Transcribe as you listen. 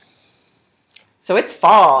So it's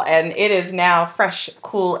fall, and it is now fresh,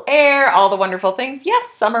 cool air, all the wonderful things.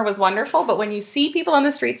 Yes, summer was wonderful, but when you see people on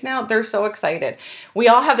the streets now, they're so excited. We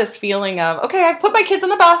all have this feeling of, okay, I've put my kids on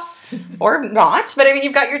the bus, or not, but I mean,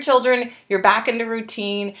 you've got your children, you're back into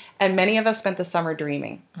routine, and many of us spent the summer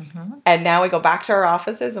dreaming. Mm-hmm. And now we go back to our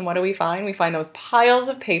offices, and what do we find? We find those piles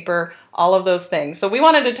of paper, all of those things. So we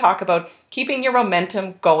wanted to talk about keeping your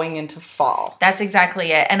momentum going into fall. That's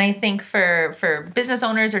exactly it. And I think for business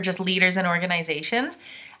owners or just leaders in organizations,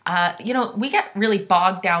 we get really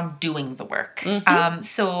bogged down doing the work. Mm-hmm.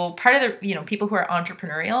 So part of the, people who are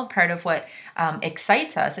entrepreneurial, part of what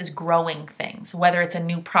excites us is growing things, whether it's a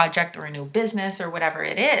new project or a new business or whatever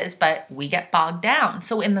it is, but we get bogged down.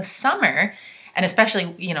 So in the summer, and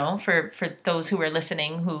especially, for those who are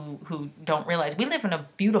listening who don't realize, we live in a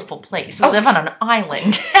beautiful place. We live on an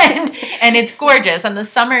island, and it's gorgeous. And the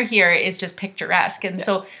summer here is just picturesque. And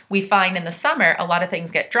so we find in the summer, a lot of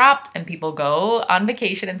things get dropped and people go on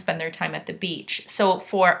vacation and spend their time at the beach. So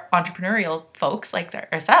for entrepreneurial folks like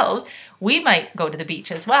ourselves, we might go to the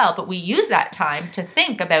beach as well, but we use that time to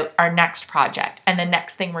think about our next project and the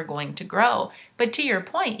next thing we're going to grow. But to your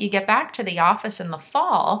point, you get back to the office in the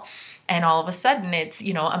fall, and all of a sudden it's,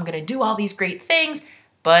 I'm going to do all these great things,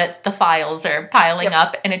 but the files are piling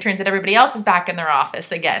up, and it turns out everybody else is back in their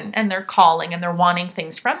office again, and they're calling and they're wanting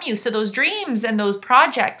things from you. So those dreams and those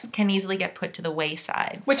projects can easily get put to the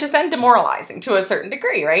wayside. Which is then demoralizing to a certain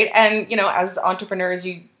degree, right? And, as entrepreneurs,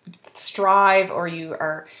 you strive or you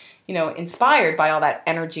are inspired by all that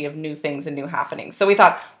energy of new things and new happenings. So we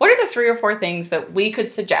thought, what are the 3 or 4 things that we could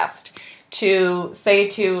suggest to say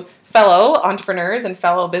to fellow entrepreneurs and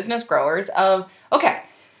fellow business growers of, okay,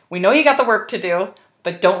 we know you got the work to do,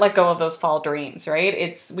 but don't let go of those fall dreams, right?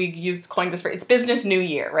 Coined this phrase, it's business new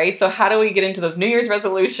year, right? So how do we get into those New Year's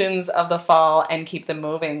resolutions of the fall and keep them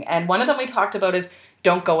moving? And one of them we talked about is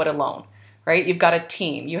don't go it alone. Right? You've got a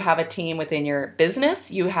team. You have a team within your business.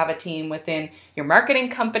 You have a team within your marketing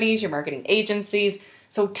companies, your marketing agencies.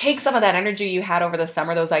 So take some of that energy you had over the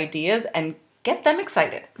summer, those ideas, and get them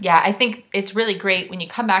excited. Yeah, I think it's really great when you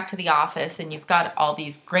come back to the office and you've got all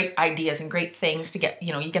these great ideas and great things to get,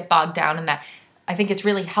 you get bogged down in that. I think it's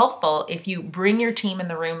really helpful if you bring your team in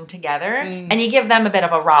the room together and you give them a bit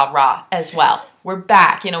of a rah-rah as well. We're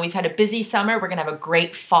back. We've had a busy summer. We're going to have a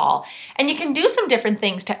great fall. And you can do some different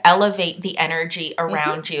things to elevate the energy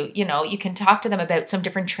around you. You can talk to them about some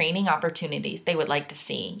different training opportunities they would like to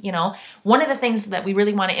see. One of the things that we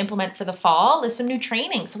really want to implement for the fall is some new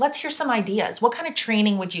training. So let's hear some ideas. What kind of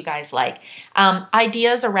training would you guys like?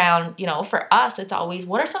 Ideas around, for us, it's always,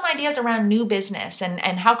 what are some ideas around new business and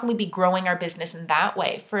how can we be growing our business in that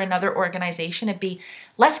way? For another organization, it'd be,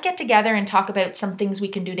 let's get together and talk about some things we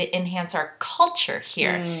can do to enhance our culture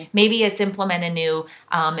here. Maybe it's implement a new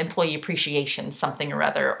employee appreciation something or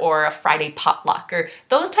other, or a Friday potluck, or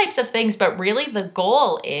those types of things. But really the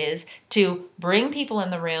goal is to bring people in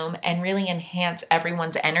the room and really enhance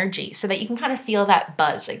everyone's energy so that you can kind of feel that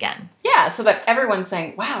buzz again. Yeah, so that everyone's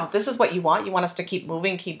saying, wow, this is what you want. You want us to keep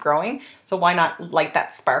moving, keep growing. So why not light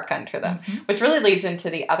that spark under them? Which really leads into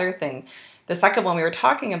the other thing. The second one we were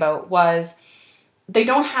talking about was they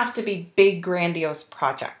don't have to be big, grandiose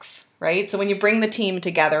projects, right? So when you bring the team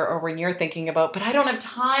together, or when you're thinking about, but I don't have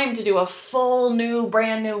time to do a full new,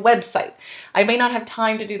 brand new website. I may not have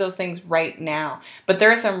time to do those things right now. But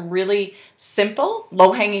there are some really simple,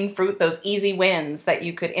 low-hanging fruit, those easy wins that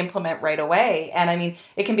you could implement right away. And I mean,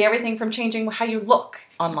 it can be everything from changing how you look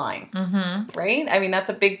online, right? I mean, that's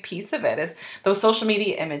a big piece of it, is those social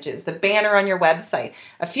media images, the banner on your website,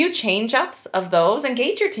 a few change-ups of those,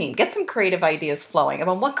 engage your team, get some creative ideas flowing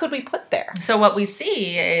about what could we put there. So what we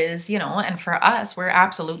see is, and for us, we're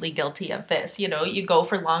absolutely guilty of this. You go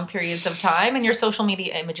for long periods of time and your social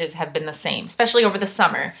media images have been the same, especially over the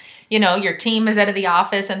summer. Your team is out of the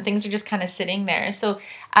office and things are just kind of sitting there. So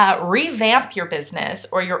revamp your business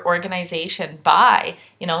or your organization by,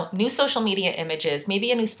 new social media images,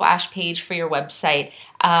 maybe a new splash page for your website.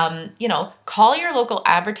 Call your local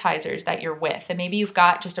advertisers that you're with, and maybe you've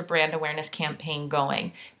got just a brand awareness campaign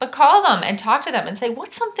going, but call them and talk to them and say,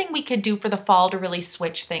 what's something we could do for the fall to really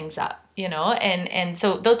switch things up, and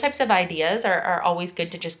so those types of ideas are always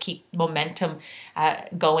good to just keep momentum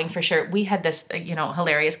going for sure. We had this,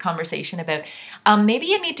 hilarious conversation about maybe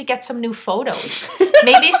you need to get some new photos,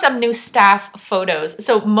 maybe some new staff photos.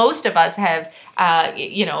 So most of us have,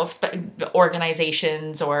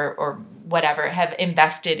 organizations or whatever have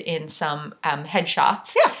invested in some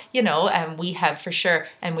headshots, and we have for sure.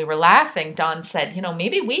 And we were laughing. Dawn said,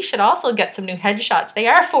 maybe we should also get some new headshots. They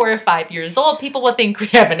are 4 or 5 years old. People will think we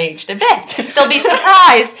haven't aged a bit. They'll be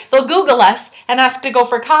surprised. They'll Google us and ask to go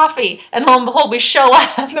for coffee. And lo and behold, we show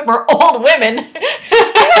up and we're old women.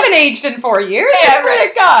 I haven't aged in 4 years. Yeah,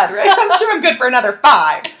 right. God, right? I'm sure I'm good for another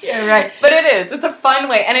 5. Yeah, right. But it is. It's a fun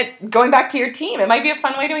way. And going back to your team, it might be a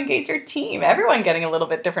fun way to engage your team. Everyone getting a little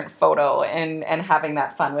bit different photo and having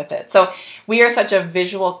that fun with it. So we are such a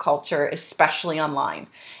visual culture, especially online.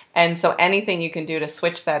 And so anything you can do to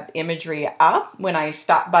switch that imagery up, when I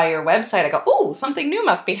stop by your website, I go, oh, something new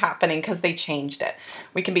must be happening because they changed it.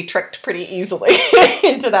 We can be tricked pretty easily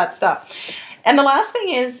into that stuff. And the last thing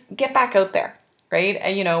is get back out there, right?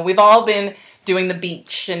 And, we've all been doing the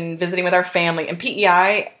beach and visiting with our family. And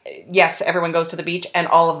PEI, yes, everyone goes to the beach and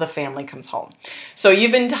all of the family comes home. So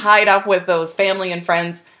you've been tied up with those family and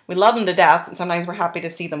friends. We love them to death, and sometimes we're happy to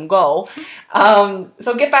see them go.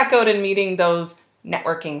 So get back out and meeting those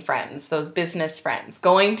networking friends, those business friends,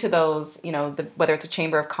 going to those, whether it's a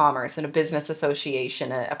chamber of commerce and a business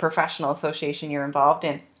association, a professional association you're involved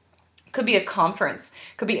in. Could be a conference,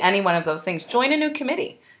 could be any one of those things. Join a new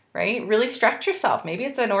committee, right? Really stretch yourself. Maybe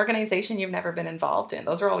it's an organization you've never been involved in.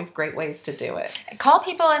 Those are always great ways to do it. Call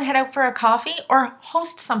people and head out for a coffee or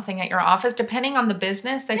host something at your office, depending on the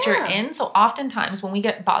business that you're in. So oftentimes when we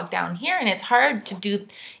get bogged down here and it's hard to do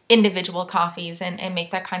individual coffees and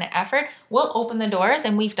make that kind of effort, we'll open the doors,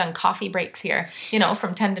 and we've done coffee breaks here,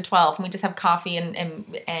 from 10 to 12, and we just have coffee and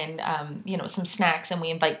some snacks, and we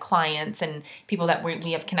invite clients and people that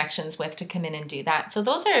we have connections with to come in and do that. So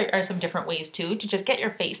those are some different ways too, to just get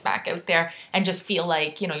your face back out there and just feel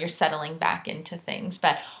like, you're settling back into things.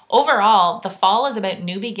 But overall, the fall is about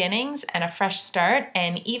new beginnings and a fresh start.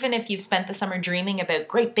 And even if you've spent the summer dreaming about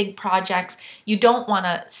great big projects, you don't want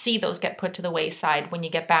to see those get put to the wayside when you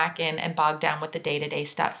get back in and bogged down with the day-to-day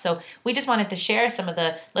stuff. So we just wanted to share some of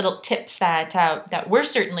the little tips that we're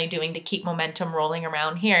certainly doing to keep momentum rolling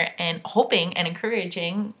around here, and hoping and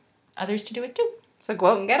encouraging others to do it too. So go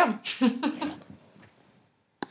out and get them.